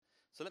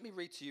So let me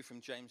read to you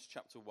from James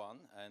chapter 1,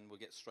 and we'll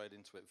get straight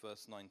into it,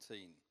 verse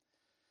 19.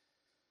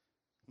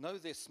 Know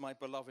this, my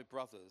beloved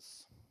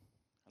brothers,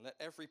 and let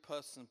every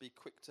person be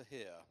quick to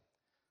hear,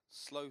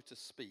 slow to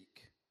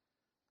speak,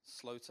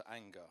 slow to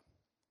anger.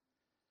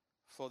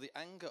 For the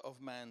anger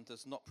of man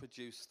does not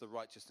produce the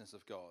righteousness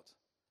of God.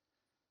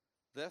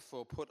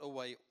 Therefore put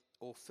away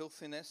all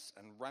filthiness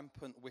and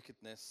rampant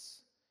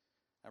wickedness,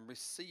 and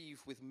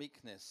receive with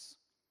meekness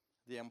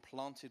the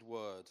implanted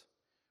word,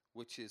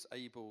 which is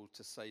able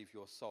to save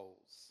your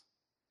souls.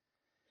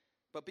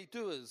 But be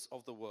doers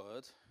of the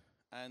word,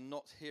 and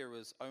not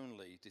hearers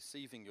only,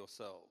 deceiving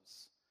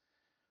yourselves.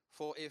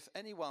 For if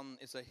anyone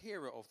is a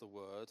hearer of the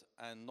word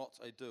and not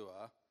a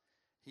doer,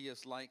 he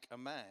is like a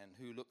man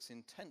who looks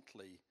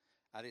intently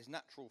at his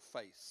natural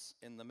face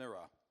in the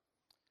mirror.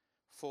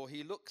 For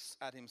he looks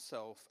at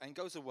himself and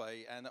goes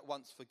away and at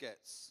once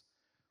forgets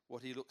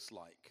what he looks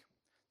like.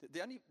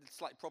 The only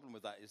slight problem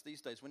with that is these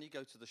days when you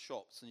go to the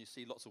shops and you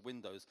see lots of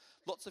windows,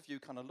 lots of you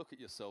kind of look at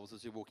yourselves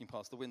as you're walking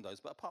past the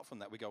windows. But apart from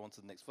that, we go on to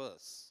the next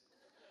verse.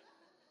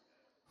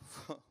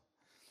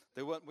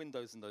 There weren't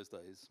windows in those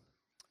days.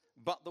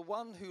 But the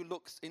one who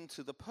looks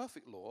into the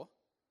perfect law,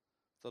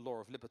 the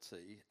law of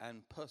liberty,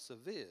 and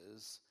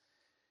perseveres,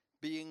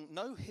 being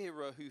no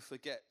hearer who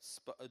forgets,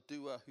 but a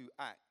doer who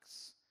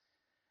acts,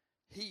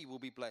 he will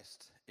be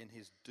blessed in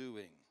his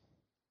doing.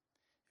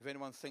 If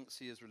anyone thinks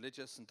he is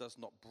religious and does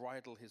not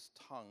bridle his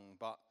tongue,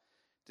 but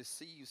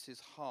deceives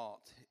his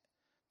heart,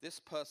 this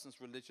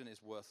person's religion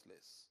is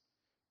worthless.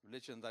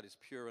 Religion that is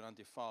pure and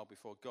undefiled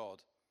before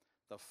God,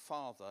 the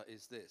Father,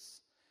 is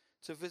this: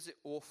 to visit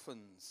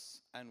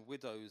orphans and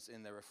widows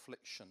in their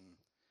affliction,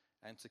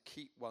 and to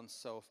keep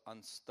oneself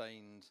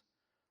unstained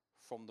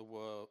from the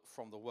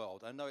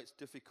world. I know it's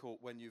difficult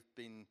when you've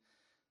been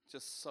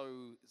just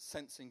so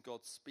sensing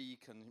God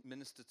speak and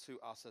minister to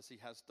us as he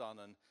has done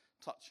and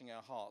touching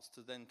our hearts,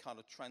 to then kind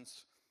of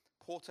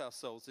transport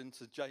ourselves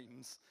into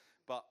James.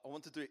 But I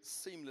want to do it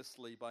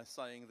seamlessly by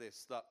saying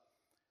this, that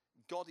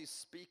God is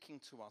speaking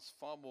to us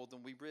far more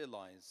than we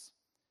realize.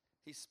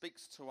 He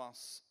speaks to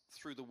us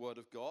through the word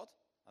of God,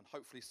 and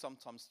hopefully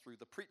sometimes through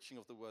the preaching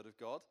of the word of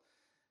God.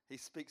 He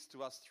speaks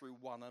to us through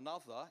one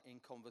another in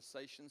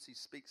conversations. He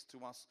speaks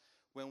to us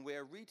when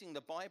we're reading the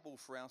Bible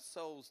for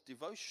ourselves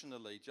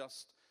devotionally,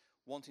 just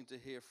wanting to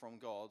hear from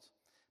God.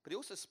 But he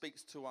also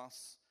speaks to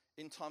us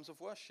in times of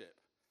worship.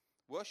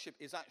 Worship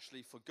is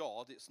actually for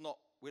God. It's not,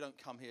 we don't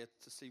come here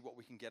to see what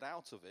we can get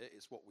out of it.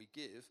 It's what we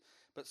give.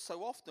 But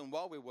so often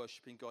while we're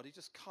worshiping God, he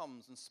just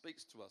comes and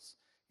speaks to us.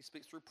 He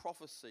speaks through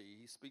prophecy.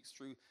 He speaks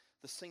through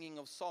the singing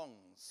of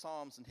songs,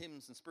 psalms and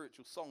hymns and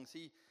spiritual songs.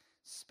 He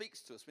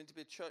speaks to us. We need to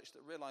be a church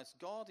that realizes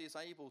God is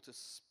able to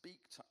speak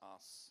to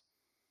us,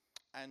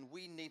 and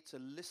we need to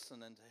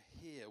listen and to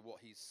hear what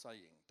he's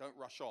saying. Don't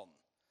rush on.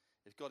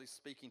 If God is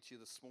speaking to you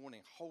this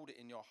morning, hold it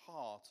in your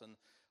heart and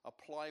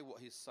apply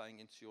what he's saying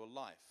into your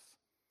life.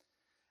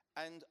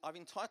 And I've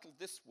entitled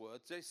this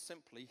word very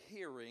simply,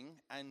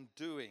 hearing and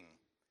doing.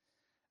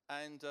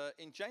 And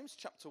in James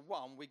chapter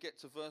 1, we get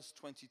to verse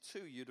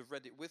 22, you'd have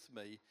read it with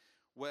me,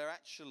 where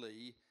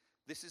actually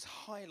this is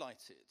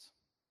highlighted.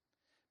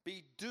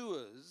 Be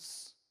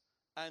doers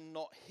and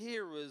not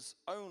hearers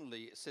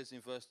only, it says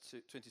in verse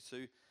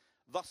 22,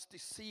 thus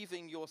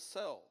deceiving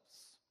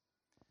yourselves.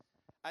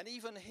 And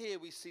even here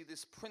we see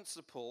this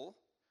principle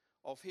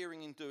of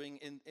hearing and doing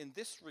in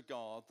this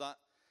regard, that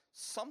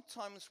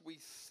sometimes we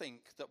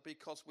think that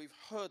because we've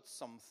heard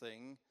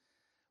something,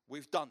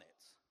 we've done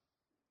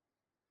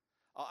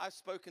it. I've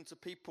spoken to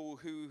people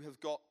who have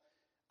got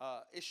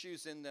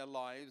issues in their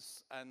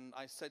lives, and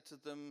I said to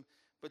them,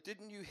 but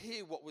didn't you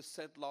hear what was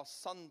said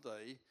last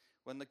Sunday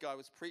when the guy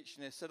was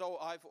preaching? They said,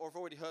 I've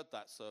already heard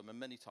that sermon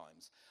many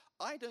times.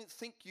 I don't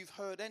think you've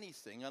heard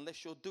anything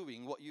unless you're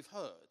doing what you've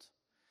heard.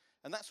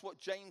 And that's what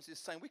James is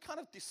saying. We kind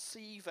of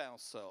deceive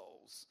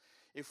ourselves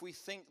if we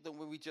think that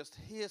when we just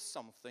hear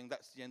something,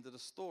 that's the end of the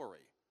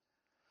story.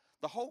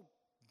 The whole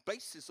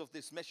basis of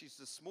this message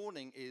this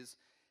morning is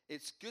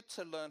it's good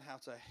to learn how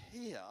to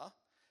hear,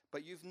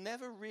 but you've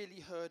never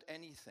really heard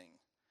anything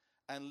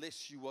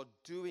unless you are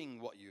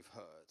doing what you've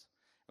heard.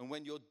 And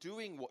when you're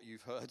doing what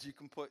you've heard, you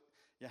can put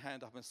your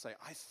hand up and say,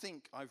 I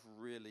think I've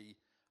really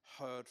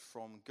heard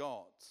from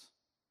God.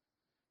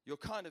 You're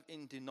kind of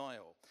in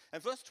denial.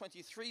 And verse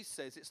 23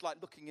 says it's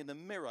like looking in a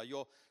mirror.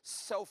 You're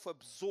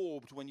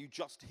self-absorbed when you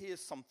just hear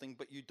something,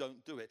 but you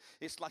don't do it.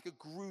 It's like a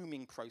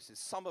grooming process.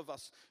 Some of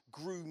us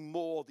groom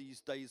more these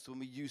days than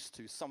we used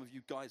to. Some of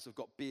you guys have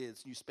got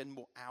beards and you spend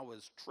more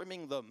hours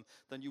trimming them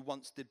than you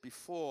once did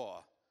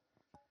before.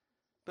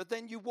 But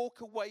then you walk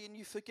away and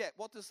you forget.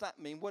 What does that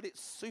mean? Well,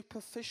 it's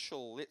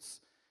superficial.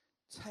 It's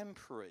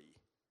temporary.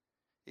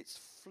 It's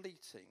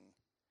fleeting.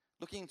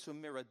 Looking into a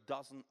mirror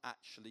doesn't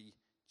actually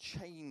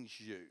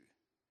change you.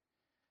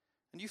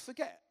 And you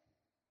forget.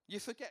 You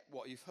forget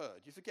what you've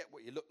heard. You forget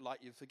what you look like.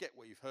 You forget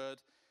what you've heard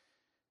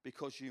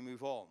because you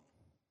move on.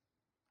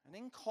 And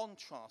in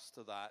contrast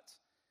to that,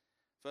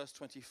 verse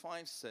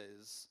 25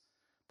 says,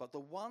 but the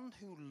one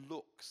who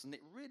looks, and it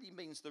really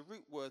means the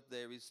root word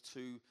there is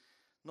to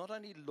not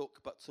only look,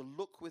 but to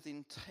look with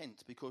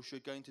intent because you're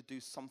going to do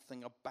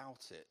something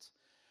about it.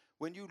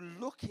 When you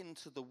look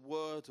into the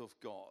Word of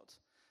God,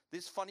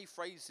 this funny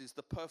phrase is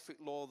the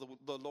perfect law,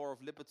 the law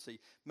of liberty.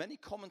 Many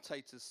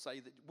commentators say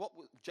that what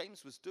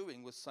James was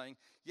doing was saying,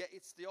 yeah,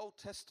 it's the Old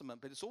Testament,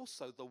 but it's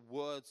also the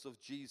words of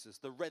Jesus,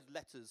 the red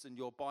letters in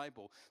your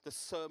Bible, the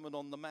Sermon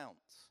on the Mount.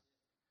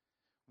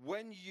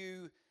 When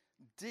you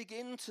dig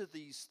into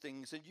these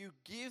things and you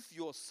give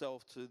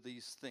yourself to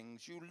these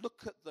things, you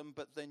look at them,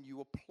 but then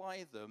you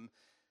apply them,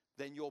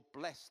 then you're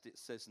blessed, it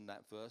says in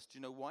that verse. Do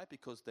you know why?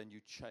 Because then you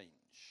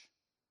change.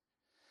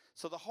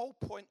 So the whole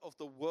point of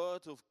the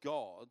Word of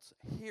God,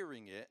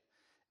 hearing it,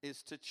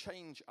 is to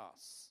change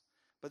us.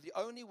 But the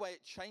only way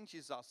it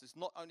changes us is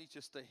not only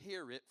just to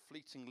hear it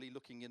fleetingly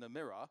looking in a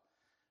mirror,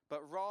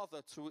 but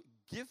rather to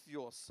give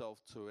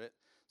yourself to it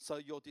so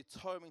you're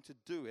determined to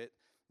do it.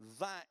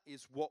 That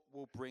is what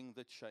will bring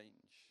the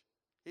change.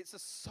 It's a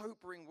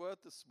sobering word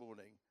this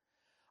morning.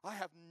 I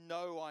have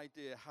no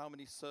idea how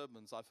many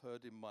sermons I've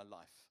heard in my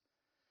life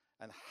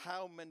and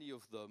how many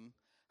of them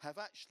have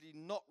actually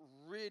not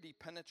really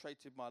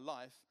penetrated my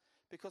life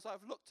because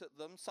I've looked at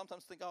them,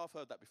 sometimes think, oh, I've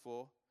heard that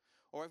before.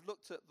 Or I've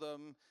looked at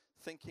them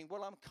thinking,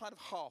 well, I'm kind of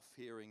half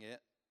hearing it.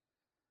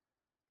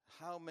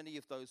 How many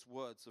of those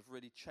words have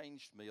really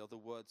changed me are the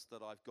words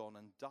that I've gone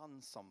and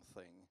done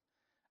something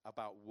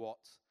about what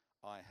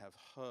I have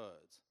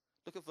heard.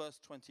 Look at verse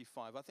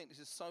 25. I think this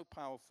is so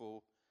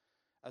powerful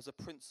as a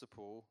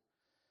principle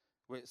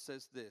where it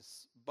says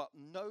this, but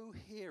no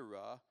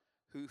hearer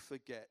who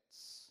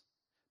forgets,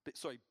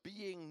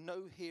 being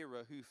no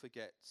hearer who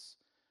forgets,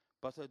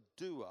 but a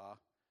doer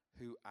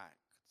who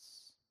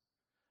acts.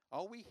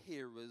 Are we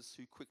hearers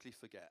who quickly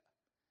forget?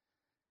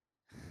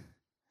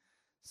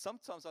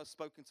 Sometimes I've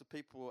spoken to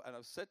people and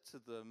I've said to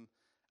them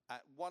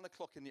at 1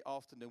 o'clock in the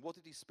afternoon, what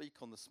did he speak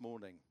on this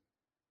morning?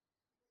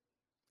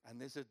 And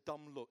there's a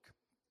dumb look.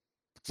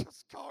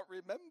 Just can't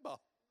remember.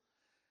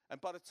 And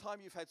by the time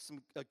you've had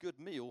a good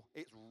meal,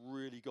 it's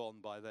really gone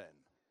by then.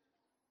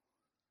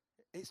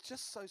 It's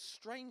just so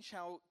strange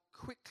how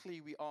quickly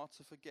we are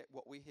to forget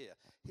what we hear.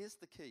 Here's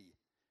the key.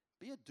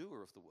 Be a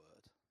doer of the word.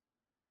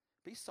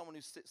 Be someone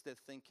who sits there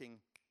thinking,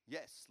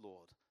 yes,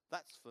 Lord,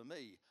 that's for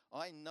me.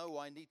 I know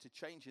I need to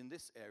change in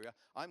this area.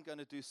 I'm going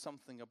to do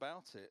something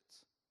about it.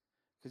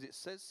 Because it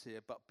says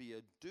here, but be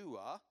a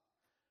doer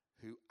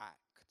who acts.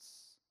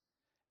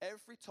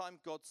 Every time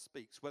God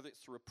speaks, whether it's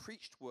through a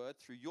preached word,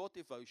 through your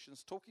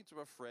devotions, talking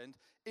to a friend,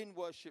 in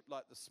worship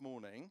like this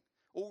morning,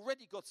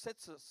 already God said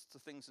to us to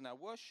things in our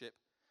worship.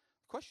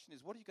 The question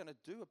is, what are you going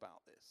to do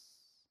about this?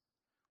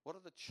 What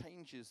are the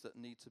changes that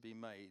need to be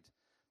made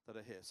that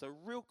are here? So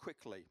real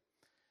quickly,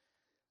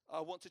 I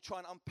want to try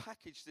and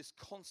unpackage this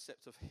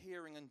concept of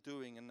hearing and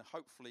doing, and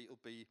hopefully it'll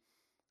be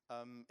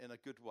in a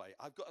good way.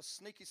 I've got a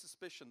sneaky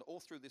suspicion that all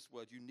through this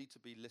word you need to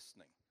be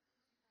listening.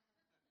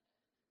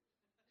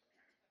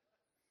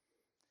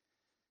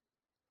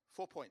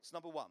 4 points.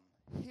 Number 1,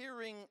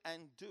 hearing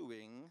and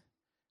doing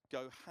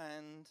go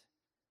hand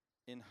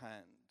in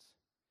hand.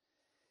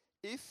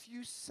 If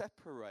you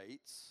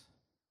separate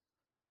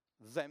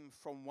them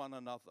from one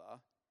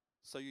another,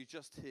 so you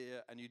just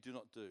hear and you do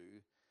not do,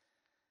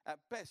 at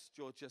best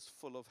you're just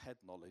full of head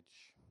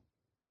knowledge.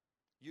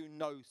 You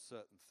know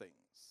certain things.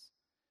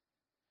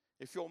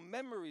 If your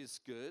memory is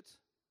good,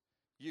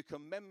 you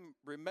can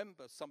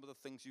remember some of the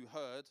things you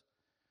heard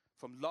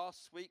from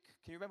last week.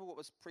 Can you remember what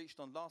was preached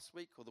on last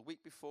week or the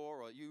week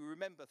before? Or you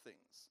remember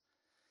things.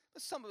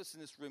 But some of us in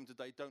this room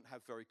today don't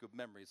have very good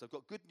memories. I've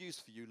got good news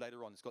for you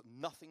later on. It's got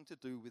nothing to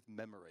do with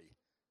memory.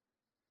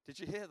 Did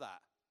you hear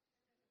that?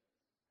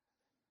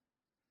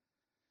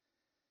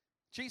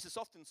 Jesus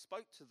often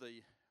spoke to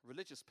the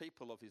religious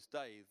people of his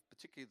day,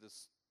 particularly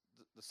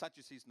the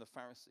Sadducees and the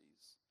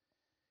Pharisees.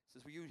 He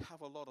says, well, you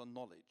have a lot of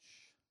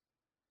knowledge.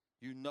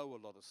 You know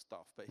a lot of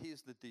stuff. But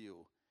here's the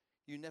deal.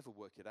 You never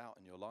work it out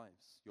in your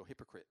lives. You're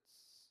hypocrites.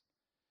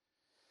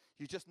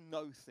 You just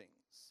know things.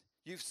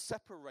 You've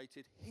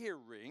separated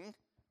hearing,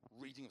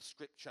 reading of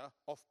Scripture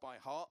off by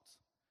heart,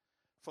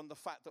 from the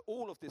fact that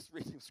all of this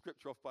reading of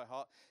Scripture off by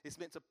heart is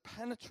meant to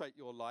penetrate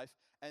your life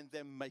and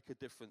then make a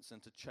difference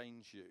and to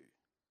change you.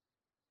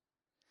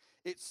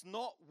 It's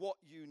not what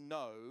you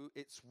know,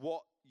 it's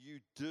what you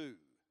do.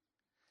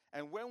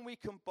 And when we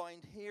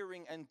combine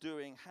hearing and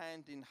doing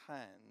hand in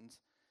hand,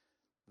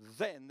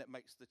 then that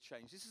makes the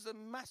change. This is a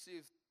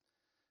massive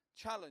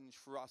challenge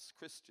for us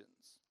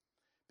Christians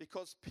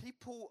because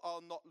people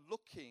are not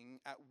looking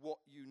at what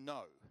you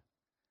know.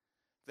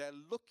 They're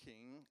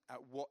looking at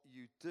what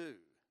you do.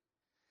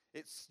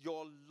 It's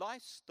your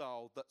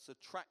lifestyle that's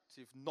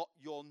attractive, not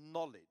your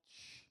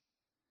knowledge.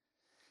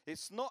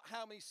 It's not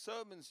how many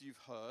sermons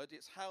you've heard,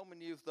 it's how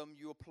many of them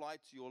you apply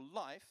to your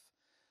life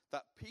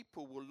that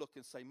people will look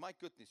and say, my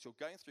goodness, you're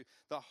going through.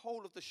 The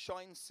whole of the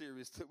Shine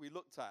series that we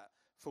looked at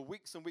for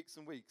weeks and weeks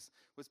and weeks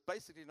was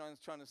basically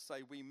trying to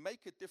say we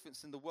make a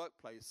difference in the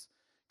workplace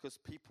because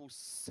people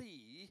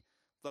see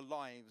the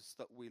lives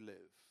that we live.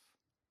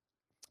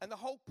 And the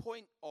whole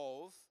point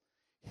of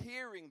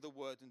hearing the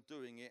word and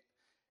doing it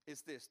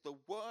is this. The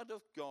word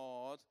of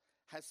God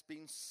has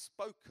been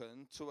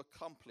spoken to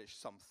accomplish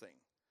something.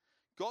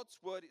 God's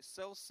word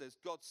itself says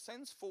God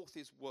sends forth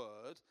his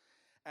word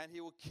and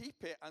he will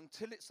keep it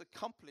until it's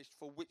accomplished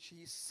for which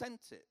he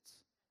sent it.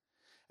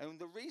 And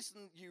the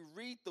reason you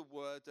read the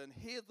word and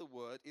hear the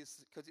word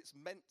is because it's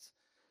meant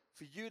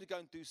for you to go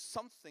and do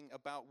something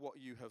about what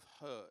you have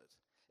heard.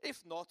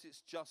 If not,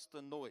 it's just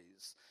a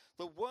noise.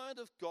 The word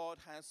of God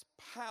has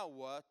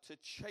power to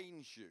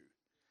change you.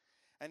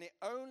 And it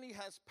only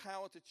has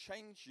power to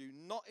change you,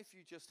 not if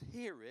you just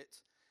hear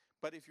it,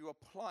 but if you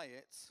apply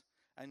it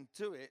and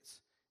do it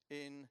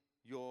in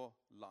your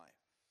life.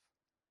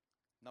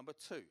 Number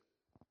 2.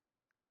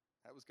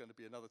 That was going to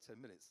be another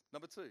 10 minutes.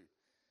 Number 2.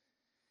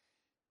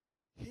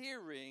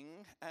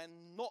 Hearing and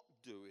not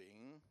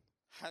doing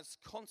has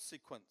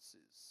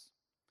consequences.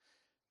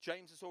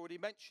 James has already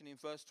mentioned in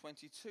verse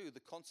 22 the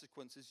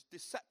consequence is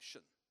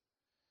deception.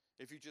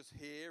 If you just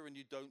hear and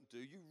you don't do,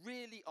 you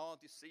really are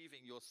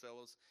deceiving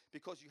yourselves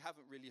because you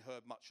haven't really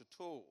heard much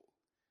at all.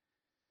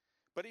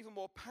 But even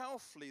more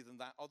powerfully than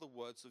that are the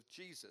words of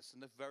Jesus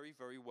in a very,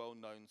 very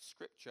well-known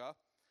scripture.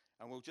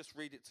 And we'll just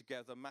read it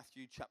together,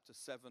 Matthew chapter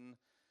 7,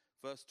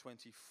 verse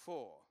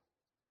 24.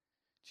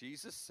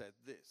 Jesus said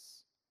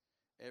this,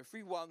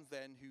 "Everyone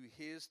then who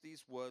hears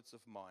these words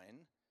of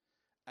mine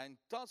and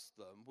does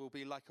them will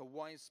be like a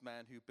wise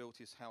man who built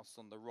his house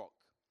on the rock.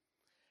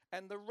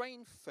 And the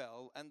rain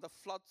fell, and the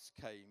floods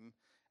came,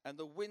 and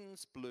the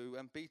winds blew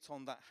and beat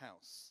on that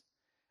house.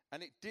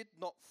 And it did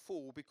not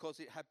fall because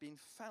it had been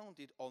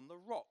founded on the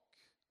rock.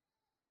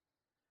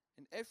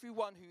 And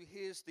everyone who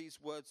hears these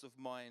words of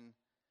mine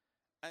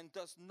and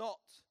does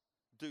not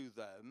do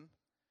them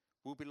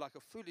will be like a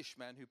foolish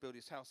man who built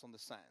his house on the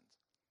sand.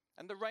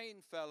 And the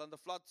rain fell, and the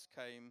floods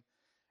came,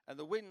 and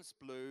the winds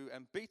blew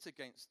and beat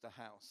against the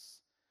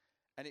house,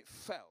 and it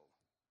fell,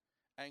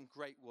 and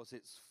great was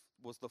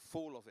the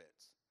fall of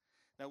it."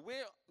 Now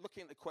we're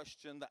looking at the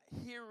question that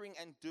hearing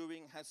and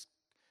doing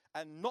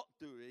and not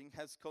doing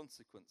has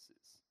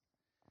consequences.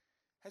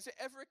 Has it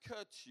ever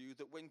occurred to you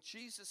that when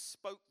Jesus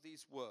spoke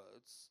these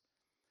words,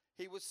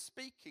 he was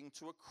speaking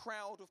to a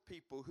crowd of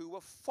people who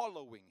were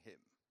following him?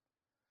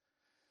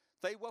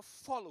 They were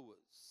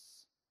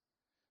followers.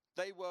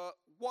 They were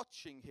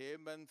watching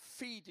him and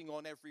feeding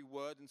on every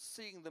word and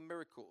seeing the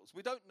miracles.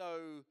 We don't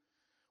know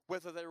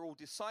whether they were all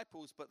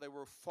disciples, but they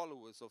were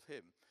followers of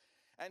him.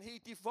 And he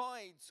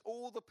divides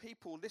all the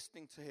people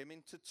listening to him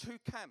into 2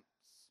 camps.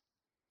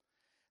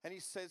 And he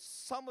says,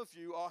 some of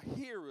you are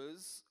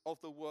hearers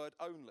of the word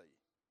only,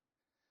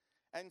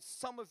 and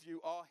some of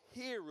you are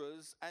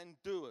hearers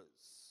and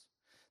doers.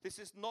 This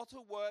is not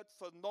a word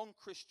for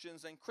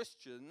non-Christians and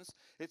Christians.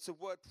 It's a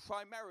word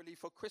primarily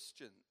for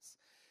Christians.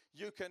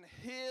 You can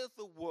hear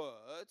the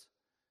word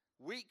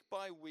week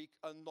by week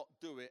and not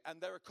do it,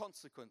 and there are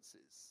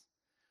consequences.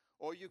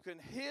 Or you can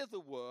hear the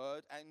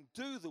word and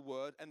do the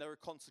word, and there are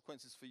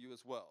consequences for you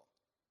as well.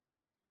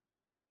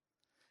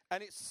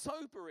 And it's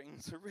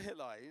sobering to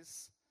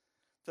realize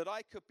that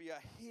I could be a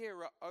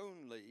hearer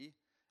only,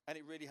 and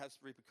it really has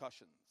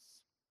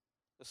repercussions.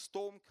 A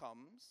storm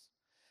comes,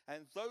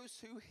 and those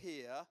who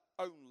hear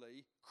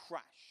only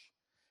crash.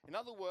 In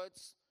other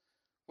words,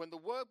 when the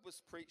word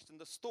was preached and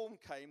the storm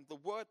came, the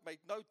word made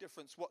no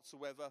difference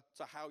whatsoever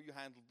to how you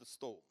handled the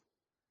storm.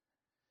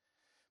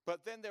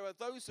 But then there are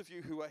those of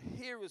you who are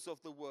hearers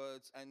of the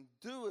words and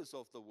doers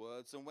of the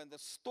words, and when the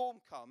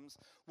storm comes,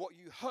 what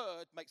you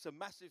heard makes a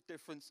massive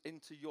difference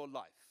into your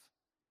life.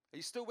 Are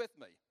you still with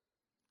me?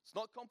 It's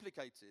not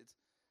complicated.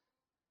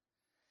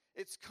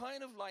 It's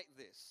kind of like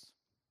this.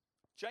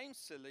 James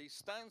Silly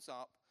stands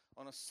up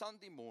on a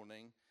Sunday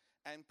morning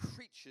and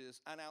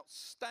preaches an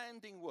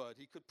outstanding word.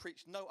 He could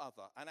preach no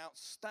other. An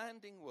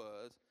outstanding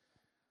word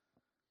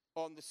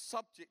on the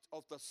subject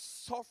of the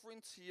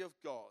sovereignty of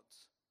God.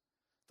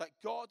 That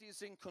God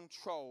is in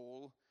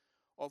control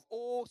of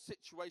all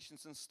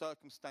situations and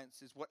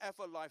circumstances,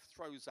 whatever life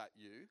throws at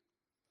you.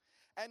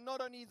 And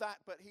not only that,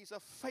 but he's a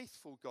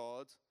faithful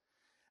God.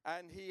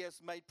 And he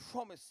has made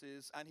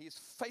promises, and he's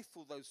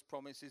faithful those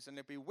promises, and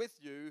he'll be with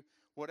you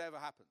whatever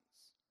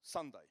happens.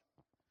 Sunday.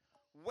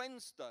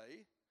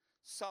 Wednesday,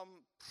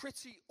 some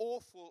pretty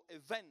awful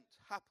event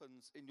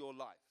happens in your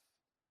life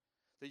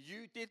that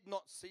you did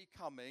not see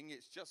coming.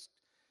 It's just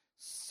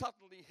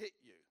suddenly hit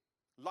you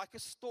like a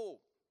storm.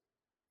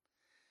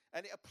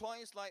 And it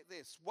applies like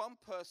this. One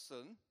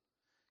person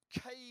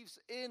caves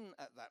in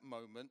at that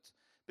moment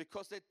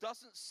because there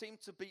doesn't seem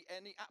to be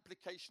any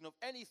application of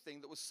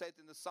anything that was said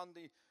in the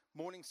Sunday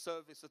morning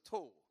service at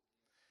all.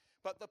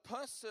 But the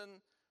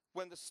person,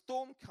 when the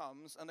storm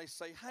comes and they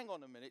say, hang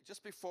on a minute,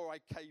 just before I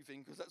cave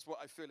in, because that's what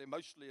I feel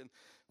emotionally and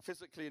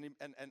physically and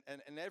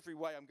in every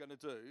way I'm going to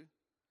do,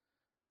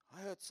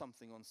 I heard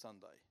something on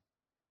Sunday.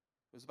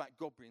 It was about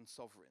God being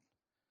sovereign.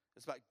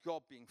 It's about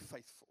God being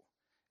faithful.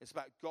 It's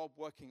about God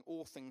working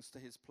all things to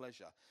his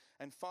pleasure.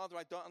 And Father,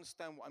 I don't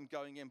understand what I'm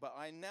going in, but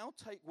I now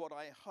take what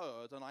I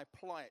heard and I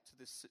apply it to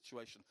this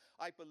situation.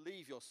 I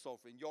believe you're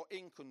sovereign. You're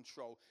in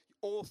control.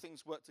 All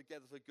things work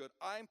together for good.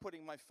 I'm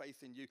putting my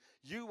faith in you.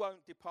 You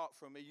won't depart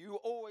from me. You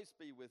will always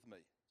be with me.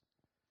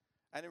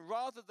 And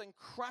rather than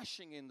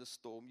crashing in the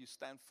storm, you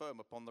stand firm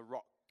upon the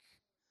rock.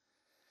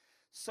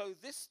 So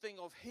this thing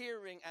of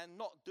hearing and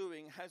not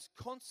doing has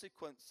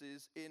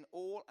consequences in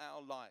all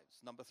our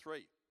lives. Number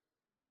 3.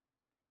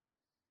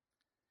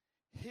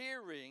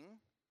 Hearing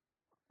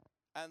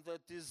and the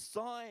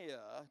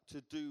desire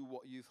to do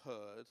what you've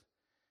heard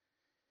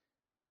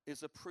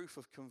is a proof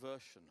of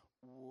conversion.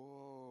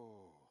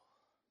 Whoa.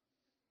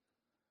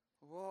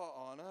 What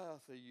on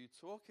earth are you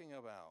talking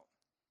about?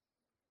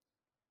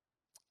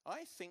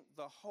 I think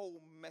the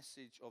whole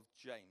message of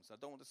James, I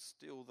don't want to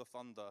steal the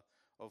thunder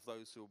of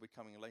those who will be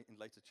coming in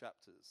later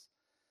chapters,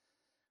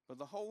 but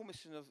the whole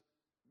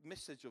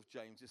message of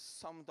James is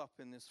summed up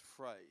in this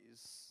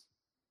phrase: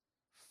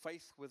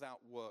 faith without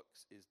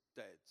works is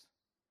dead.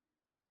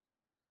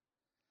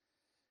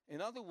 In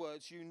other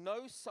words, you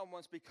know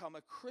someone's become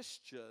a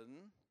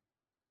Christian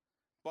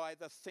by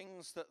the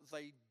things that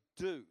they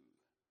do.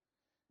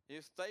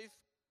 If they've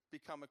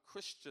become a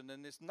Christian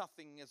and there's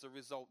nothing as a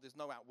result, there's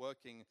no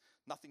outworking,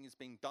 nothing is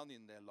being done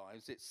in their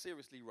lives, it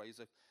seriously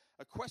raises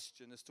a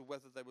question as to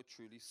whether they were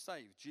truly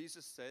saved.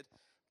 Jesus said,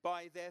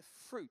 by their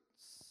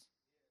fruits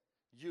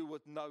you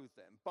would know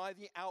them. By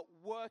the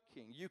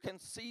outworking, you can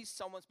see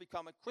someone's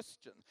become a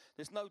Christian.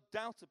 There's no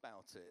doubt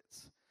about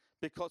it,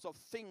 because of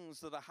things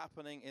that are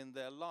happening in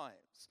their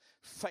lives.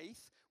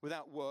 Faith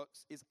without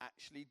works is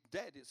actually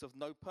dead. It's of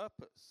no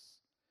purpose.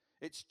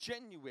 It's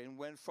genuine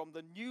when from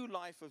the new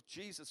life of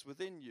Jesus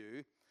within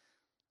you,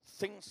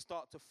 things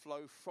start to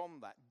flow from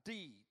that.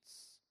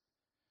 Deeds.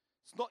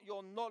 It's not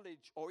your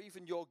knowledge or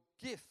even your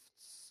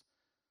gifts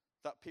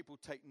that people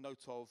take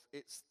note of.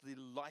 It's the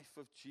life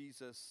of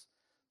Jesus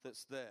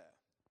that's there.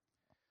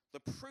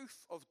 The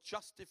proof of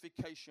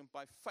justification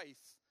by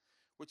faith,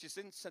 which is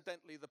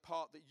incidentally the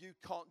part that you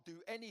can't do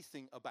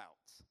anything about.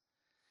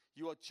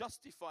 You are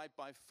justified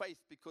by faith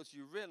because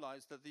you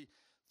realize that the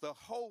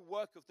whole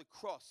work of the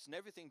cross and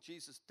everything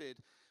Jesus did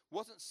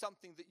wasn't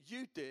something that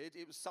you did.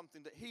 It was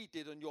something that he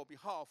did on your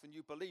behalf, and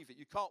you believe it.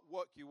 You can't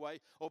work your way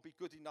or be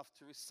good enough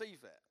to receive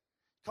it.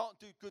 You can't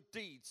do good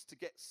deeds to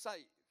get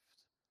saved.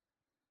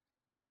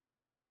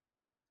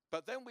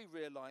 But then we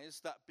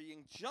realize that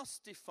being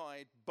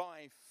justified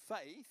by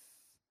faith,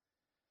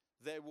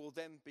 there will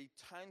then be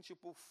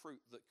tangible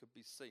fruit that could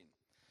be seen.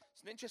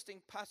 It's an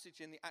interesting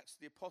passage in the Acts of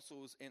the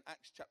Apostles in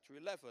Acts chapter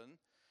 11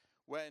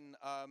 when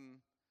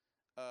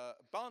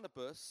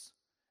Barnabas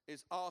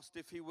is asked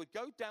if he would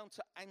go down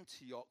to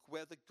Antioch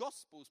where the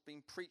gospel's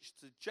being preached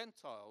to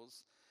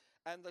Gentiles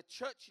and the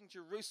church in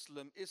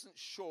Jerusalem isn't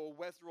sure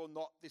whether or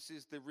not this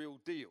is the real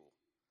deal.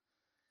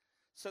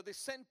 So they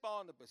sent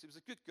Barnabas. He was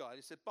a good guy.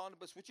 They said,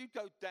 Barnabas, would you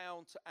go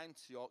down to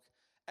Antioch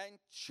and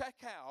check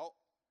out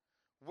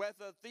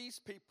whether these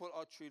people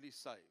are truly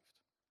saved?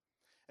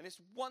 And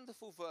this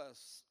wonderful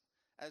verse,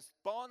 as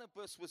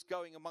Barnabas was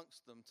going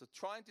amongst them to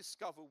try and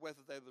discover whether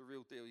they're the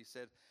real deal, he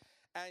said,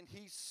 and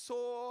he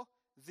saw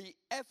the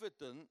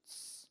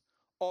evidence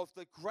of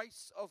the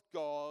grace of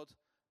God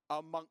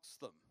amongst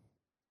them.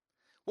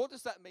 What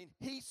does that mean?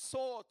 He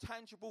saw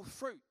tangible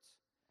fruit.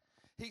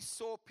 He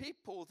saw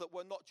people that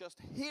were not just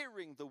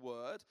hearing the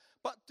word,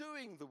 but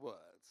doing the word.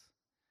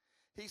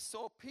 He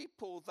saw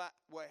people that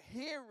were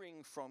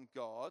hearing from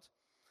God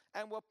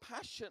and were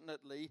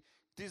passionately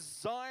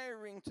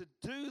desiring to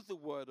do the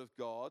word of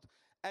God.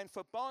 And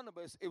for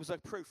Barnabas, it was a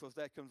proof of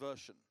their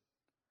conversion.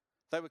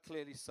 They were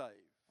clearly saved.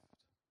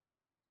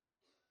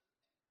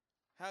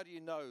 How do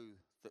you know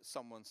that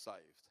someone's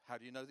saved? How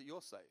do you know that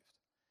you're saved?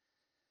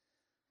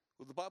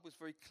 Well, the Bible is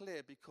very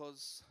clear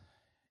because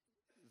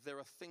there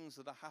are things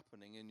that are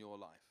happening in your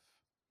life.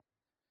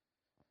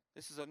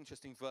 This is an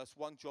interesting verse,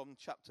 1 John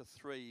chapter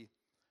 3,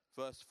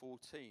 verse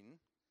 14.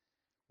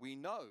 We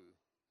know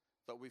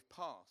that we've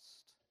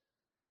passed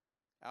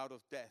out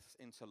of death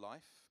into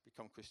life,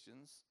 become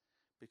Christians,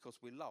 because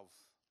we love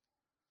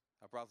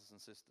our brothers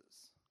and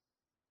sisters.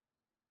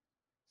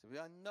 So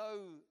I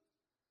know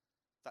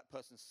that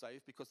person's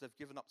saved because they've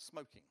given up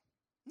smoking.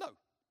 No.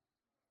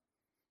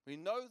 We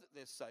know that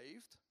they're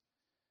saved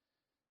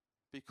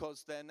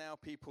because they're now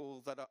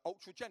people that are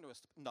ultra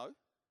generous. No.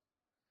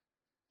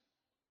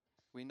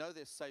 We know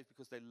they're saved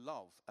because they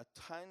love, a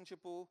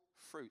tangible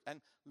fruit.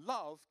 And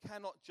love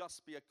cannot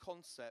just be a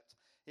concept.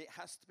 It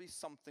has to be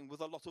something with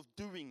a lot of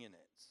doing in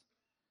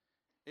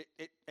it.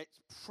 It's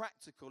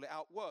practical. It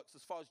outworks.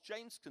 As far as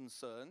James is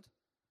concerned,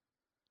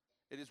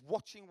 it is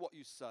watching what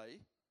you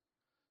say,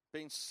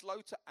 being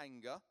slow to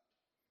anger,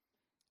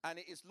 and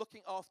it is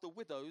looking after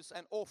widows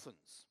and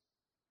orphans.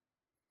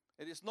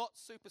 It is not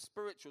super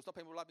spiritual. It's not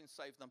people, well, I've been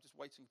saved and I'm just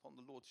waiting upon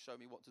the Lord to show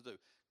me what to do.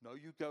 No,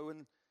 you go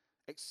and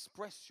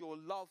express your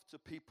love to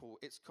people.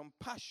 It's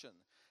compassion.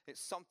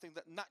 It's something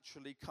that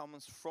naturally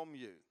comes from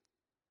you.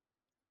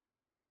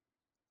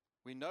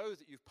 We know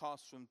that you've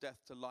passed from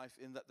death to life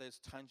in that there's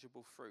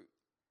tangible fruit.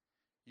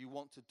 You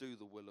want to do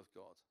the will of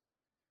God.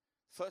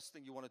 First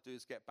thing you want to do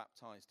is get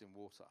baptized in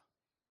water.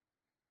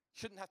 You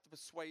shouldn't have to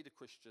persuade a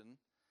Christian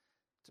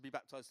to be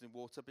baptized in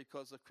water,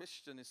 because a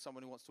Christian is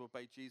someone who wants to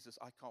obey Jesus.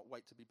 I can't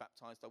wait to be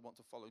baptized. I want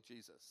to follow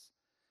Jesus.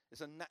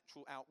 It's a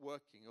natural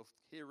outworking of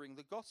hearing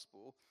the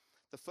gospel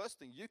the first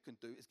thing you can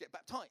do is get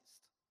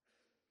baptized.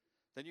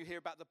 Then you hear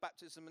about the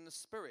baptism in the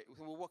Spirit.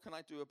 Well, what can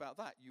I do about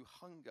that? You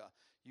hunger,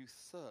 you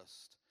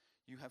thirst,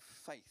 you have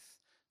faith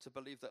to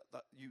believe that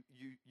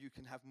you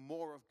can have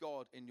more of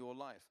God in your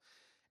life.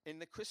 In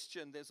the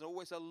Christian, there's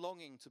always a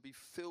longing to be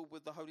filled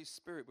with the Holy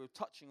Spirit. We're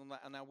touching on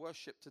that in our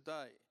worship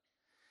today.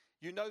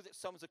 You know that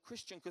someone's a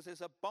Christian because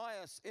there's a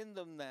bias in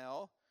them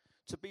now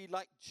to be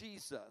like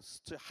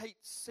Jesus, to hate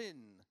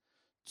sin,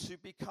 to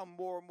become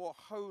more and more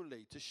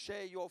holy, to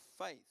share your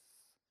faith.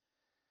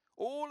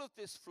 All of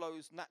this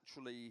flows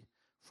naturally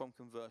from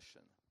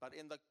conversion. But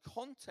in the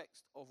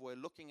context of what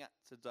we're looking at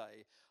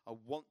today, I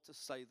want to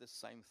say the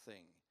same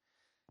thing.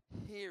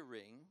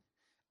 Hearing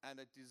and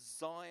a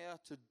desire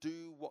to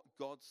do what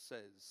God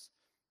says.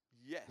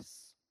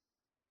 Yes,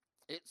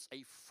 it's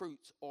a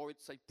fruit or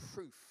it's a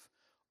proof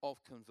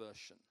of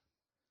conversion.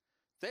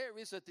 There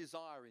is a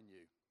desire in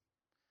you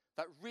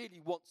that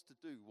really wants to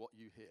do what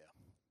you hear.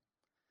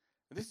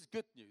 And this is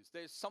good news.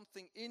 There's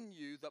something in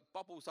you that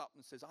bubbles up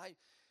and says, I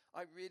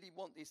really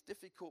want this.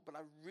 Difficult, but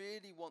I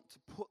really want to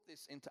put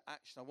this into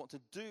action. I want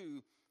to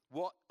do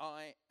what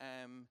I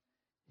am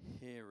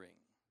hearing.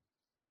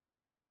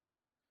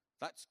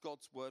 That's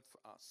God's word for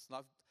us.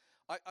 And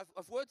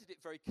I've worded it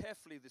very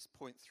carefully, this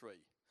point 3.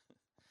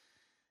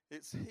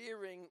 It's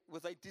hearing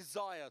with a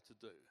desire to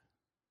do.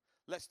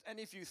 Lest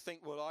any of you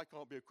think, well, I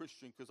can't be a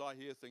Christian because I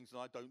hear things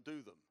and I don't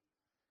do them.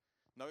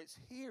 No, it's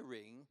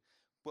hearing,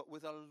 but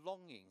with a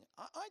longing.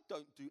 I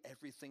don't do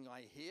everything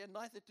I hear,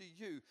 neither do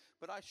you,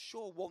 but I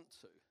sure want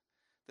to.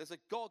 There's a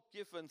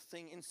God-given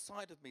thing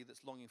inside of me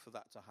that's longing for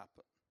that to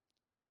happen.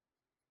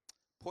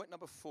 Point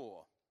number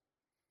 4.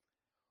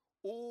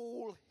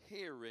 All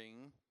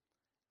hearing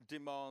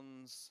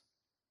demands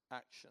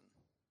action.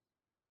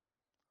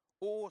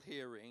 All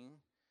hearing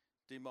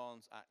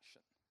demands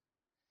action.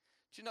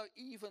 Do you know,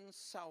 even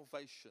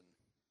salvation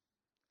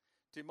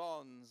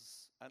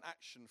demands an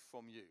action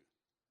from you.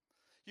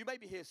 You may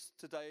be here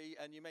today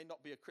and you may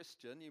not be a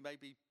Christian. You may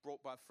be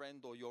brought by a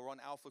friend, or you're on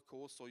Alpha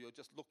Course, or you're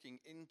just looking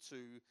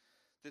into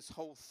this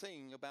whole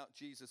thing about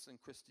Jesus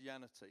and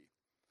Christianity.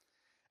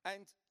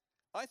 And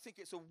I think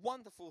it's a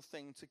wonderful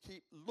thing to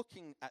keep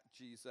looking at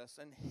Jesus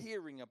and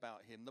hearing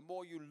about him. The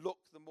more you look,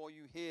 the more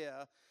you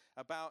hear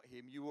about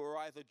him. You are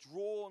either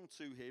drawn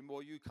to him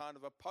or you kind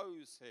of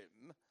oppose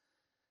him.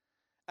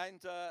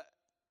 And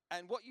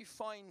what you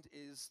find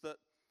is that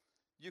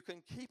you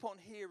can keep on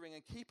hearing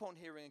and keep on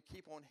hearing and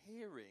keep on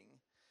hearing,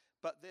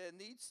 but there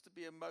needs to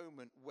be a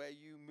moment where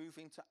you move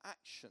into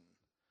action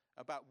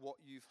about what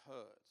you've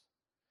heard.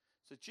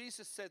 So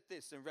Jesus said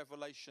this in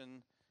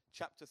Revelation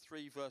chapter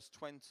 3, verse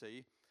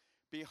 20,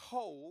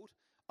 "Behold,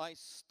 I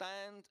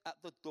stand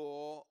at the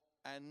door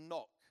and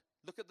knock."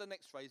 Look at the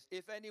next phrase.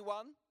 "If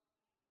anyone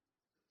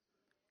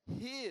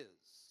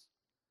hears."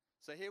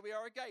 So here we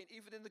are again,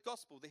 even in the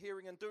gospel, the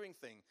hearing and doing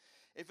thing.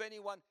 "If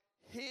anyone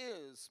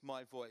hears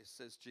my voice,"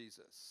 says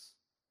Jesus,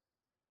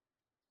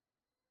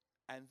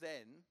 and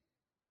then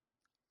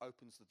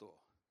opens the door.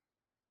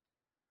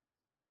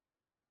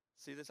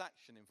 See, there's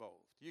action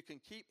involved. You can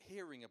keep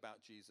hearing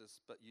about Jesus,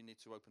 but you need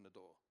to open the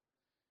door.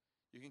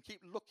 You can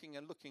keep looking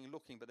and looking and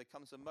looking, but there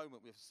comes a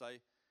moment we have to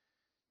say,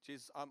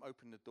 "Jesus, I'm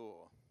opening the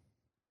door.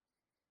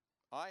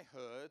 I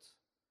heard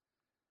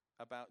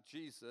about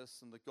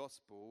Jesus and the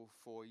gospel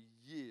for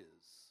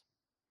years,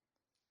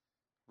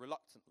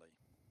 reluctantly.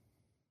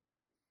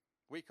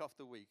 Week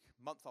after week,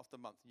 month after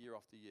month, year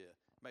after year,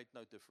 made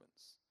no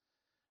difference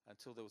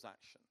until there was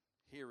action.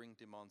 Hearing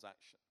demands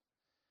action.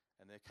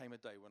 And there came a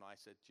day when I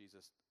said,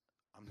 "Jesus,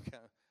 I'm going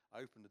to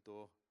open the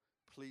door.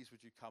 Please,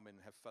 would you come in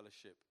and have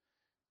fellowship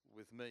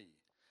with me?"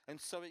 And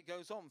so it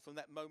goes on from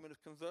that moment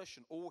of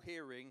conversion. All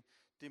hearing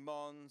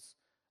demands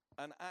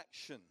an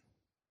action.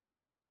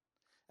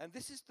 And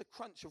this is the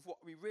crunch of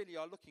what we really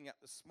are looking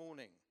at this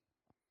morning.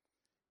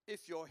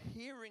 If you're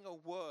hearing a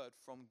word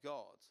from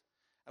God,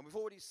 and we've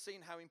already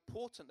seen how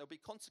important there'll be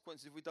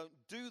consequences if we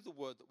don't do the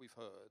word that we've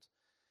heard,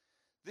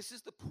 this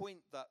is the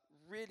point that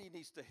really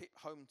needs to hit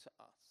home to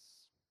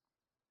us.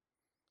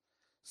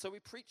 So we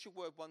preach a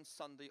word one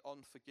Sunday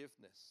on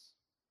forgiveness.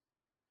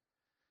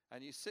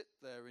 And you sit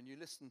there and you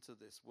listen to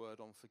this word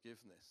on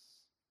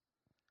forgiveness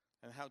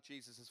and how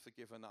Jesus has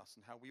forgiven us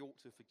and how we ought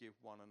to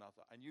forgive one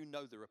another. And you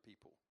know there are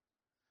people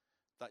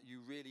that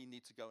you really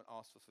need to go and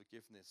ask for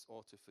forgiveness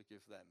or to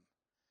forgive them.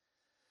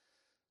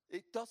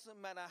 It doesn't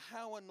matter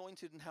how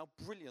anointed and how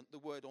brilliant the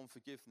word on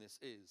forgiveness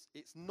is.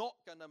 It's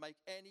not going to make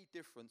any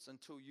difference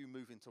until you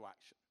move into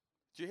action.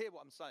 Do you hear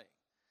what I'm saying?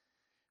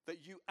 That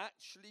you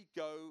actually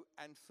go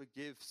and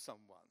forgive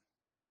someone.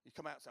 You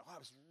come out and say, "I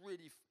was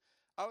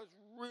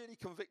really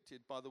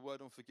convicted by the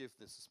word on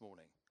forgiveness this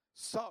morning."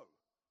 So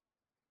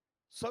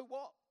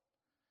what?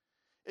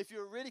 If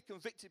you're really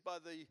convicted by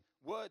the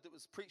word that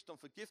was preached on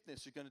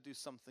forgiveness, you're going to do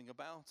something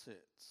about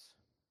it.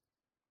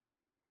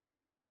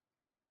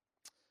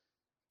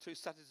 2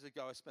 Saturdays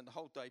ago, I spent the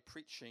whole day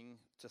preaching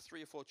to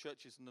 3 or 4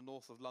 churches in the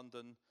north of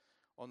London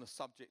on the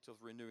subject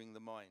of renewing the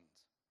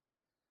mind.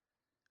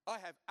 I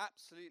have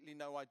absolutely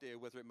no idea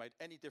whether it made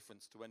any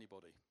difference to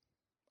anybody.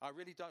 I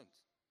really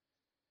don't.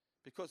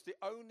 Because the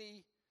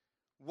only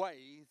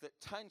way that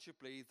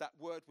tangibly that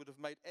word would have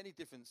made any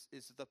difference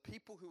is the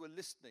people who were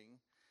listening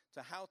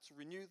to how to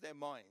renew their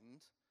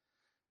mind,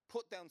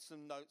 put down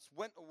some notes,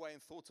 went away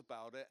and thought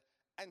about it,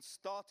 and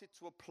started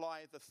to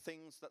apply the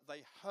things that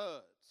they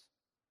heard.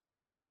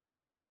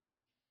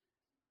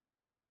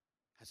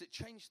 Has it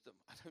changed them?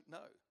 I don't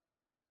know.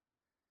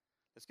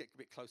 Let's get a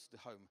bit closer to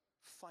home.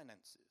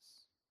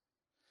 Finances.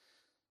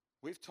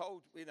 We've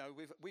told,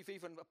 we've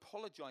even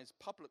apologized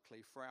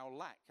publicly for our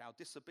lack, our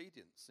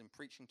disobedience in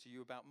preaching to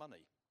you about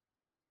money.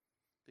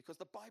 Because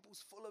the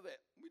Bible's full of it.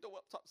 We don't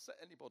want to upset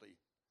anybody.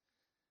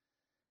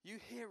 You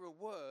hear a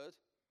word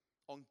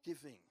on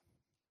giving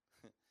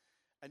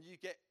and you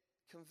get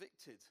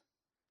convicted.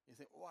 You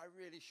think, oh, I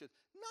really should.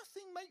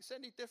 Nothing makes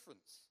any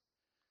difference.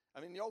 I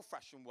mean, the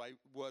old-fashioned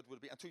word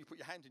would be until you put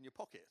your hand in your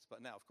pocket.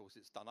 But now, of course,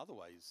 it's done other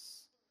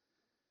ways.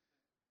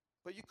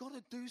 But you've got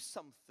to do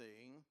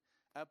something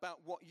about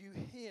what you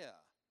hear.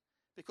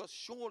 Because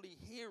surely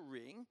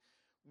hearing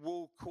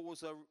will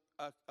cause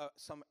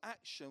some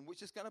action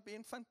which is going to be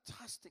a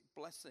fantastic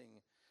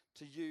blessing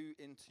to you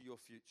into your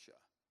future.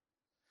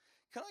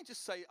 Can I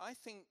just say, I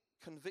think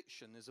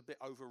conviction is a bit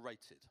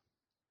overrated.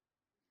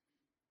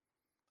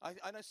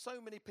 I know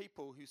so many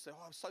people who say,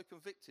 oh, I'm so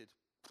convicted.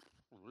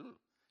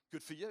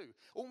 Good for you.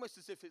 Almost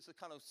as if it's a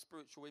kind of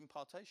spiritual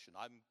impartation.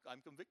 I'm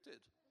convicted.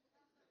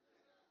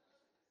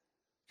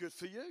 Good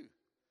for you.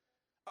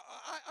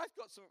 I've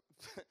got some,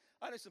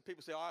 I know some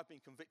people say, oh, I've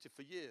been convicted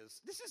for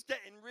years. This is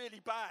getting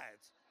really bad.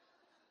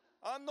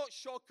 I'm not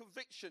sure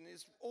conviction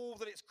is all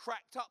that it's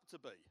cracked up to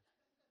be.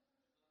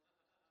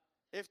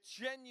 If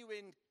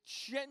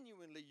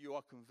genuinely you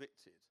are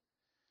convicted,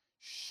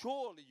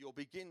 surely you'll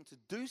begin to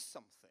do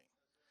something.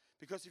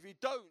 Because if you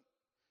don't,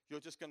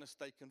 you're just going to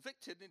stay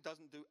convicted and it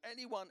doesn't do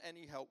anyone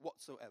any help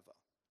whatsoever.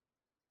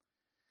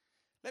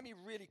 Let me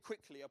really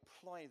quickly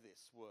apply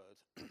this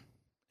word,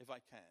 if I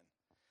can.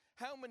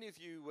 How many of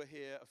you were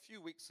here a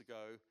few weeks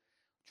ago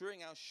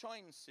during our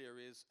Shine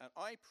series and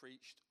I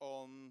preached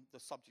on the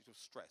subject of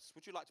stress?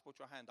 Would you like to put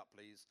your hand up,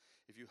 please,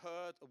 if you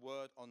heard a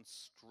word on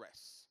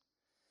stress?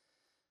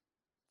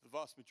 The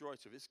vast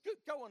majority of it. It's good.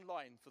 Go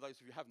online for those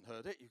of you who haven't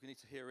heard it. You need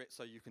to hear it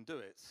so you can do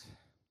it.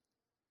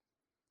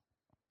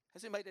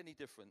 Has it made any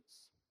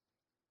difference?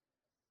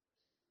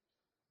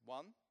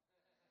 1?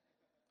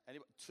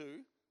 Anybody? 2?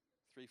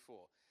 3, 4.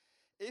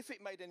 If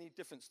it made any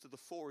difference to the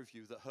 4 of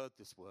you that heard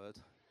this word,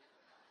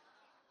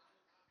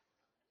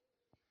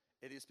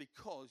 it is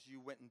because you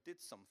went and did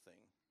something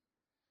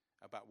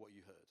about what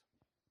you heard.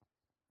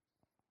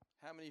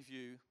 How many of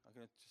you, I'm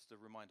going to just a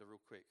reminder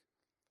real quick,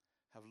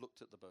 have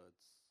looked at the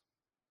birds?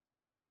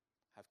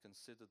 Have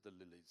considered the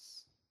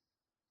lilies?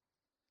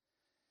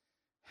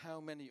 How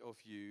many of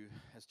you,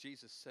 as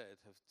Jesus said,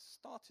 have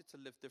started to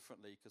live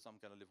differently because I'm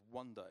going to live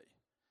one day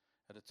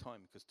at a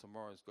time because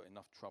tomorrow's got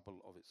enough trouble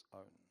of its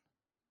own?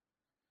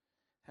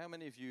 How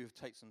many of you have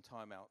taken some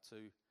time out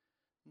to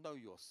know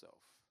yourself?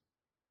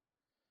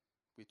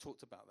 We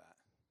talked about that.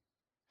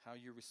 How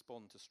you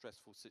respond to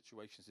stressful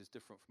situations is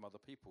different from other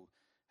people.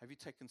 Have you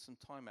taken some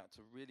time out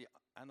to really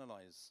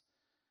analyze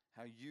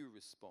how you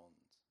respond?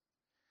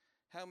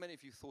 How many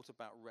of you thought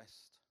about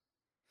rest?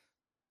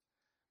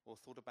 Or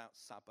thought about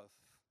Sabbath?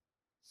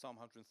 Psalm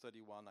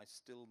 131, I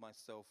still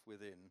myself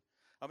within.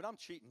 I mean, I'm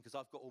cheating because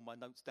I've got all my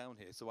notes down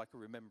here so I can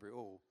remember it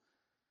all.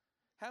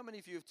 How many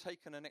of you have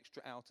taken an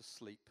extra hour to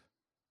sleep?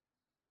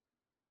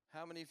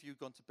 How many of you have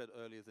gone to bed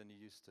earlier than you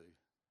used to?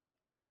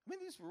 I mean,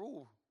 these were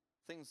all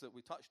things that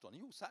we touched on.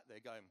 You all sat there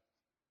going.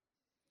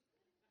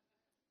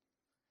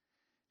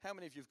 How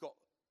many of you have got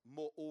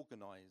more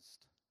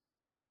organized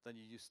than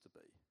you used to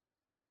be?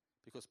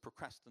 Because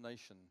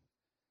procrastination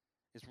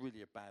is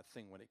really a bad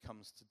thing when it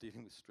comes to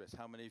dealing with stress.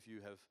 How many of you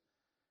have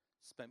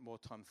spent more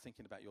time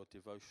thinking about your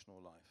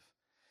devotional life?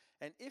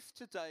 And if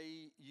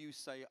today you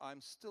say, I'm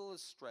still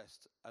as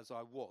stressed as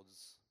I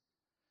was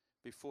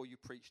before you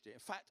preached it. In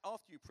fact,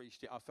 after you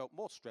preached it, I felt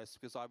more stressed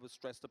because I was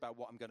stressed about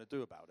what I'm going to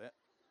do about it.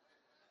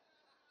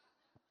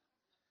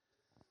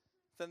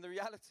 Then the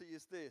reality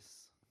is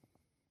this.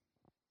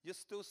 You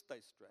still stay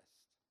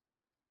stressed.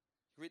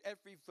 You read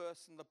every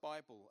verse in the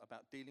Bible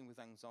about dealing with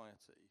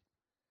anxiety.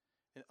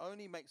 It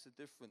only makes a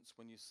difference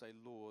when you say,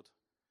 Lord,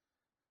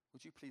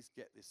 would you please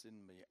get this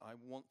in me? I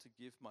want to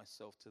give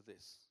myself to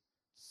this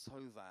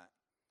so that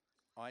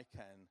I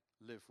can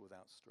live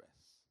without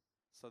stress.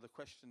 So the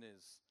question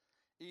is,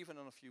 even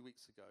on a few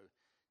weeks ago,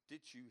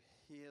 did you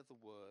hear the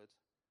word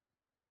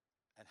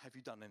and have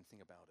you done anything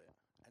about it?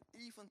 And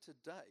even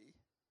today,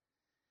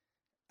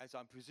 as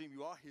I presume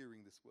you are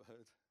hearing this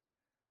word,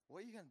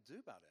 what are you going to do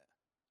about it?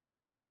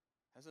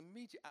 Has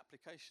immediate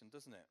application,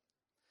 doesn't it?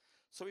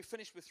 So we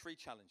finished with 3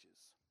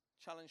 challenges.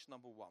 Challenge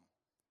number 1,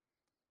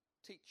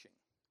 teaching.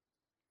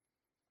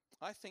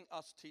 I think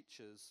us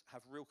teachers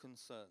have real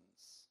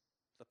concerns,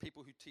 the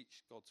people who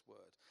teach God's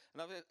word.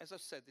 And as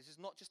I've said, this is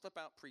not just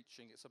about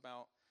preaching, it's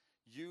about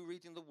you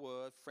reading the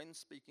word, friends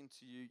speaking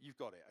to you. You've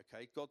got it,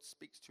 okay? God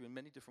speaks to you in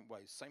many different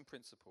ways, same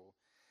principle.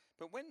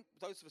 But when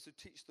those of us who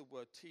teach the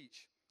word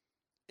teach,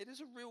 it is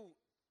a real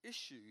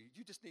issue,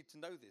 you just need to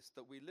know this,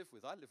 that we live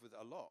with, I live with it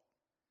a lot.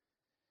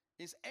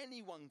 Is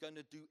anyone going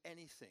to do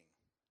anything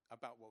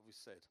about what we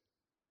said?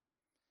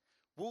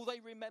 Will they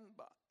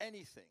remember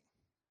anything?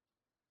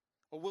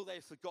 Or will they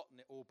have forgotten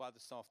it all by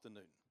this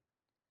afternoon?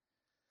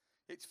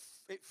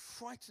 It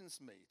frightens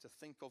me to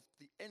think of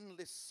the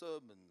endless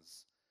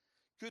sermons,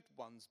 good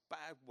ones,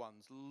 bad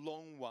ones,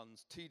 long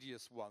ones,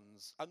 tedious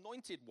ones,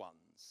 anointed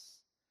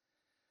ones,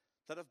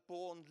 that have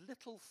borne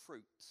little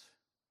fruit,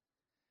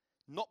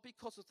 not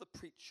because of the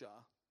preacher,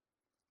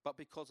 but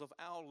because of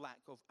our lack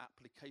of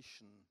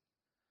application.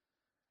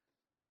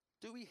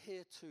 Do we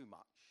hear too much?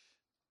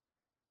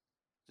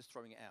 Just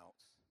throwing it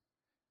out.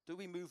 Do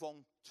we move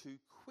on too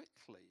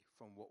quickly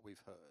from what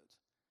we've heard?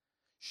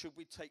 Should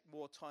we take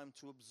more time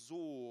to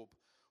absorb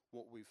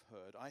what we've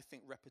heard? I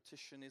think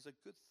repetition is a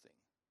good thing.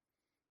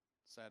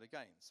 Say it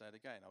again, say it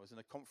again. I was in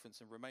a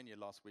conference in Romania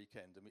last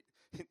weekend, and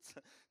it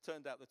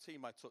turned out the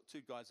team I took,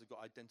 two guys had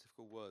got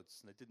identical words,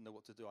 and they didn't know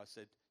what to do. I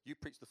said, you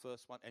preach the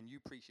first one, and you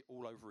preach it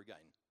all over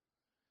again.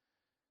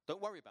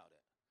 Don't worry about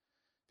it,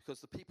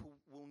 because the people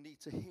will need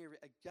to hear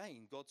it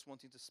again. God's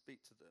wanting to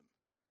speak to them.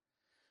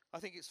 I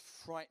think it's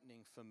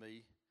frightening for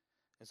me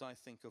as I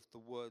think of the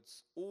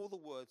words, all the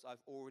words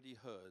I've already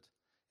heard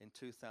in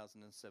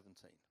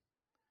 2017,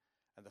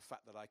 and the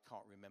fact that I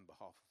can't remember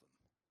half of them.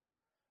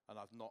 And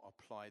I've not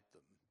applied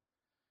them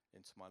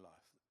into my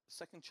life. The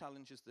second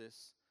challenge is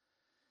this: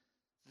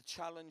 the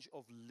challenge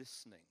of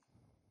listening,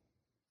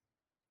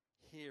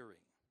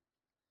 hearing.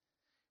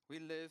 We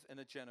live in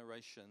a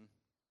generation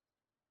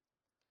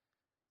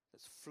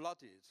that's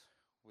flooded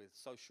with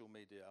social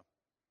media.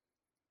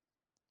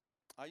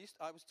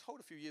 I was told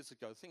a few years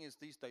ago, the thing is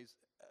these days,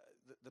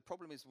 the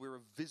problem is we're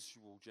a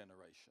visual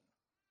generation.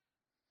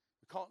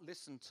 We can't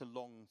listen to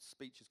long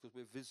speeches because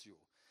we're visual.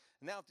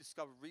 And now I've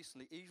discovered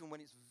recently, even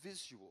when it's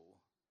visual,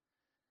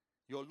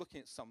 you're looking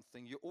at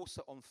something, you're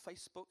also on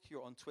Facebook,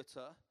 you're on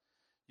Twitter,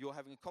 you're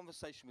having a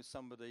conversation with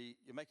somebody,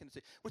 you're making a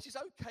decision, which is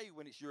okay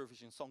when it's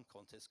Eurovision Song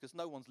Contest, because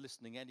no one's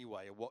listening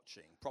anyway or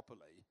watching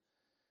properly.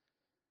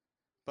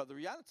 But the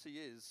reality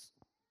is,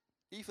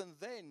 even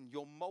then,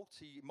 you're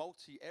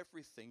multi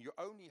everything. You're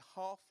only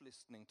half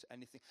listening to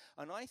anything.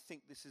 And I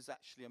think this is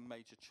actually a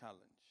major challenge.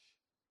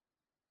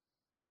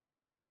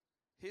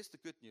 Here's the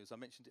good news. I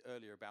mentioned it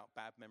earlier about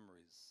bad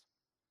memories.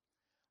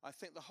 I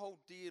think the whole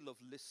deal of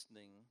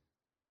listening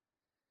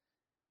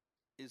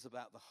is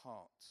about the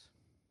heart.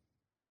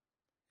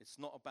 It's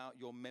not about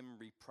your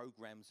memory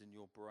programs in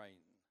your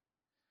brain.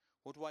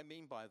 What do I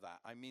mean by that?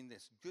 I mean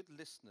this. Good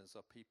listeners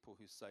are people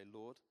who say,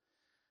 Lord,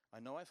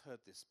 I know I've heard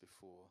this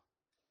before,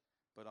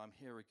 but I'm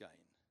here again.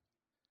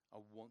 I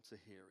want to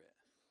hear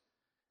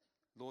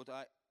it. Lord,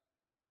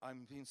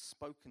 I'm being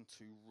spoken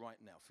to right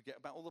now. Forget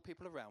about all the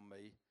people around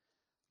me.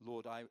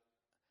 Lord,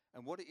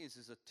 and what it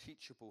is a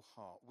teachable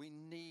heart. We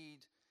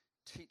need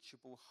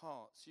teachable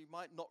hearts. You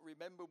might not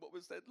remember what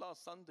was said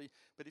last Sunday,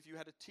 but if you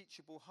had a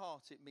teachable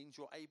heart, it means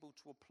you're able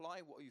to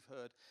apply what you've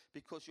heard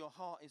because your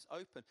heart is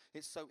open.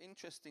 It's so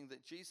interesting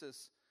that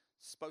Jesus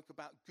spoke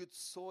about good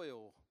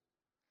soil,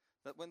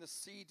 that when the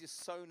seed is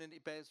sown and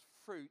it bears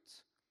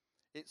fruit,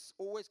 it's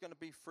always going to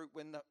be fruit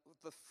when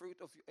the fruit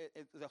of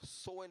the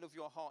soil of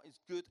your heart is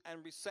good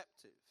and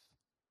receptive.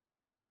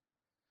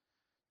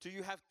 Do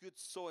you have good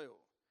soil?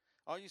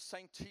 Are you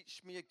saying,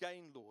 teach me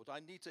again, Lord? I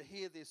need to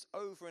hear this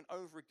over and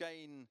over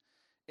again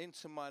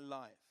into my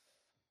life.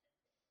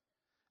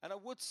 And I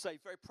would say,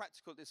 very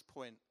practical at this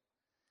point,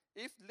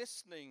 if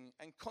listening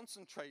and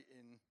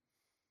concentrating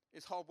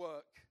is hard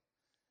work,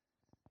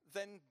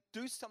 then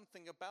do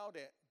something about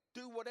it.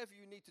 Do whatever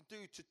you need to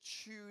do to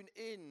tune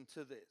in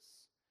to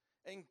this.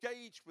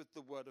 Engage with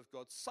the Word of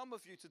God. Some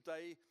of you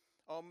today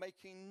are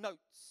making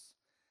notes.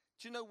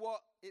 Do you know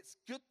what? It's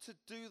good to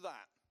do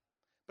that.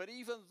 But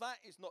even that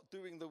is not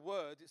doing the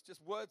Word. It's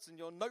just words in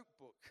your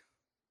notebook.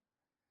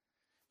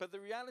 But the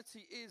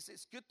reality is,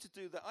 it's good to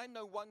do that. I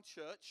know one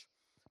church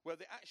where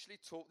they actually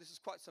taught, this is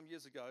quite some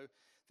years ago,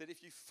 that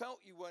if you felt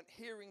you weren't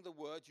hearing the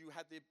Word, you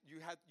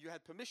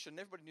had permission.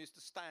 Everybody needs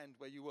to stand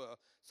where you were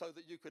so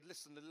that you could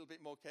listen a little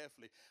bit more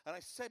carefully. And I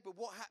said, but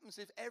what happens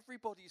if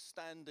everybody's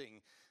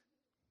standing?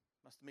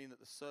 Must mean that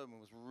the sermon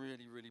was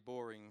really, really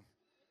boring.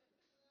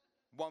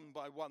 One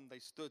by one, they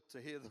stood to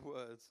hear the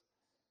words.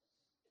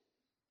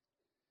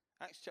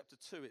 Acts chapter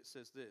 2, it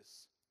says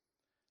this.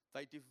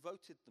 They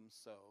devoted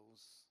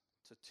themselves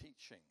to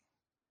teaching.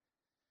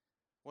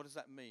 What does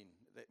that mean?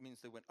 That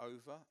means they went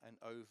over and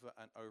over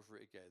and over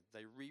it again.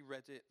 They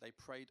reread it, they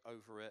prayed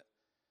over it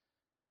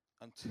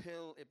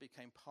until it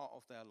became part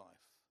of their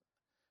life.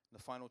 And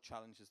the final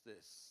challenge is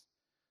this,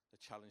 the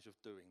challenge of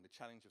doing, the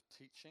challenge of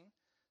teaching,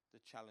 the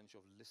challenge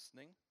of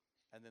listening,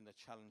 and then the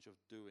challenge of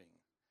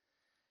doing.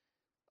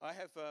 I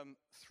have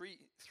three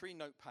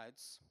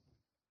notepads,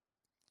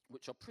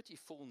 which are pretty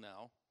full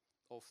now,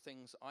 of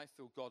things I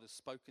feel God has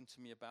spoken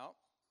to me about.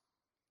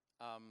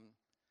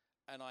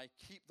 And I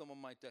keep them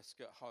on my desk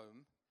at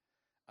home,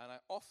 and I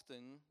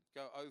often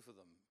go over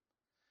them.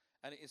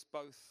 And it is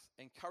both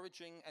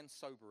encouraging and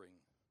sobering,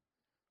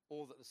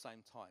 all at the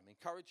same time.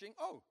 Encouraging,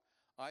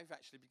 I've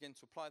actually begun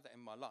to apply that in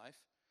my life.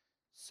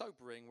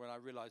 sobering when I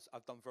realise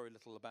I've done very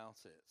little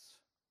about it.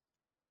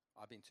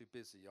 I've been too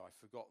busy, I've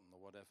forgotten, or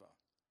whatever.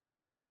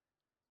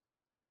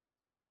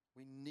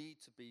 We need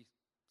to be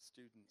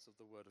students of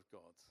the Word of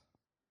God.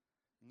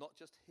 Not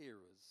just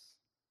hearers,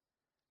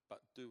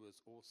 but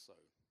doers also.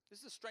 This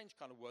is a strange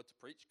kind of word to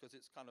preach because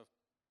it's kind of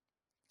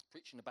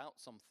preaching about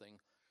something,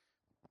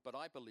 but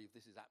I believe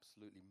this is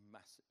absolutely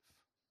massive.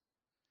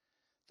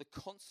 The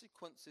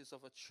consequences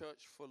of a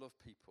church full of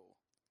people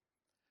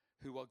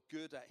who are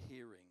good at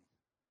hearing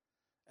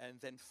and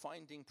then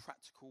finding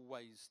practical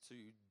ways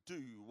to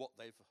do what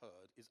they've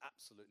heard is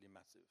absolutely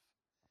massive.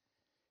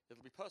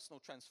 It'll be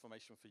personal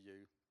transformation for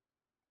you,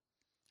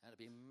 and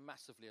it'll be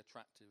massively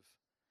attractive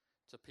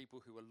to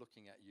people who are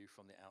looking at you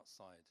from the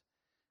outside,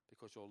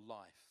 because your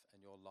life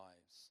and your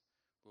lives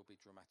will be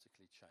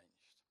dramatically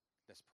changed. Let's pray.